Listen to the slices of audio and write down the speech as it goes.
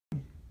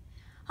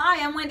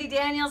Hi, I'm Wendy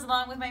Daniels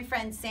along with my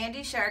friend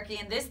Sandy Sharkey,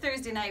 and this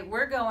Thursday night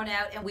we're going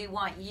out and we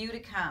want you to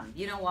come.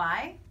 You know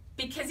why?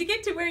 Because you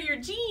get to wear your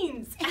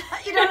jeans.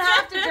 You don't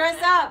have to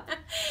dress up.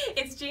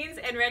 It's jeans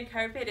and red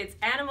carpet. It's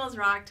Animals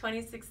Rock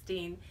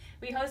 2016.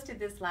 We hosted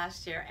this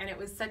last year and it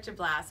was such a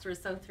blast. We're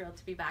so thrilled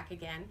to be back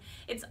again.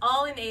 It's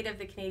all in aid of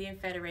the Canadian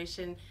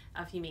Federation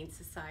of Humane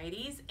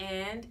Societies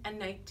and a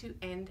night to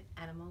end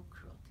animal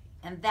cruelty.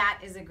 And that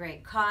is a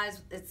great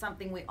cause. It's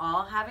something we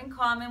all have in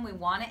common. We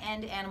want to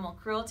end animal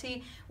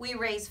cruelty. We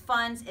raise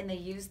funds and they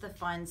use the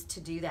funds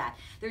to do that.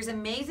 There's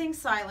amazing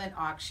silent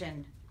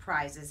auction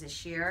prizes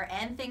this year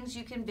and things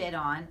you can bid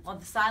on. Well,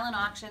 the silent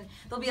auction,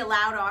 there'll be a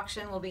loud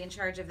auction. We'll be in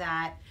charge of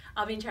that.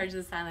 I'll be in charge of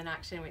the silent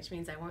auction, which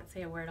means I won't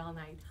say a word all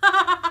night.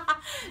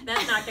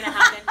 That's not going to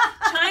happen.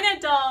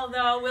 China Doll,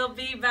 though, will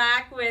be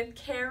back with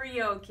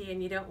karaoke,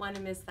 and you don't want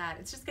to miss that.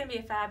 It's just going to be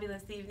a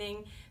fabulous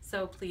evening,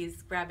 so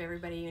please grab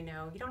everybody you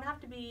know. You don't have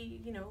to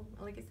be,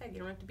 like I said, you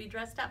don't have to be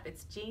dressed up.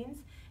 It's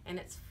jeans, and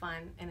it's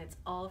fun, and it's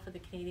all for the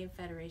Canadian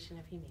Federation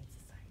of Humane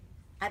Society.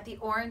 At the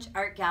Orange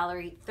Art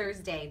Gallery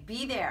Thursday.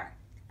 Be there.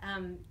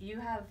 You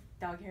have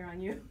dog hair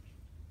on you.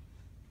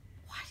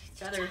 Why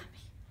did you tell me?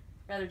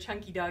 Rather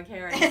chunky dog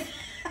hair. It's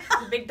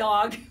a big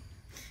dog.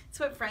 That's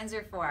what friends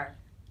are for.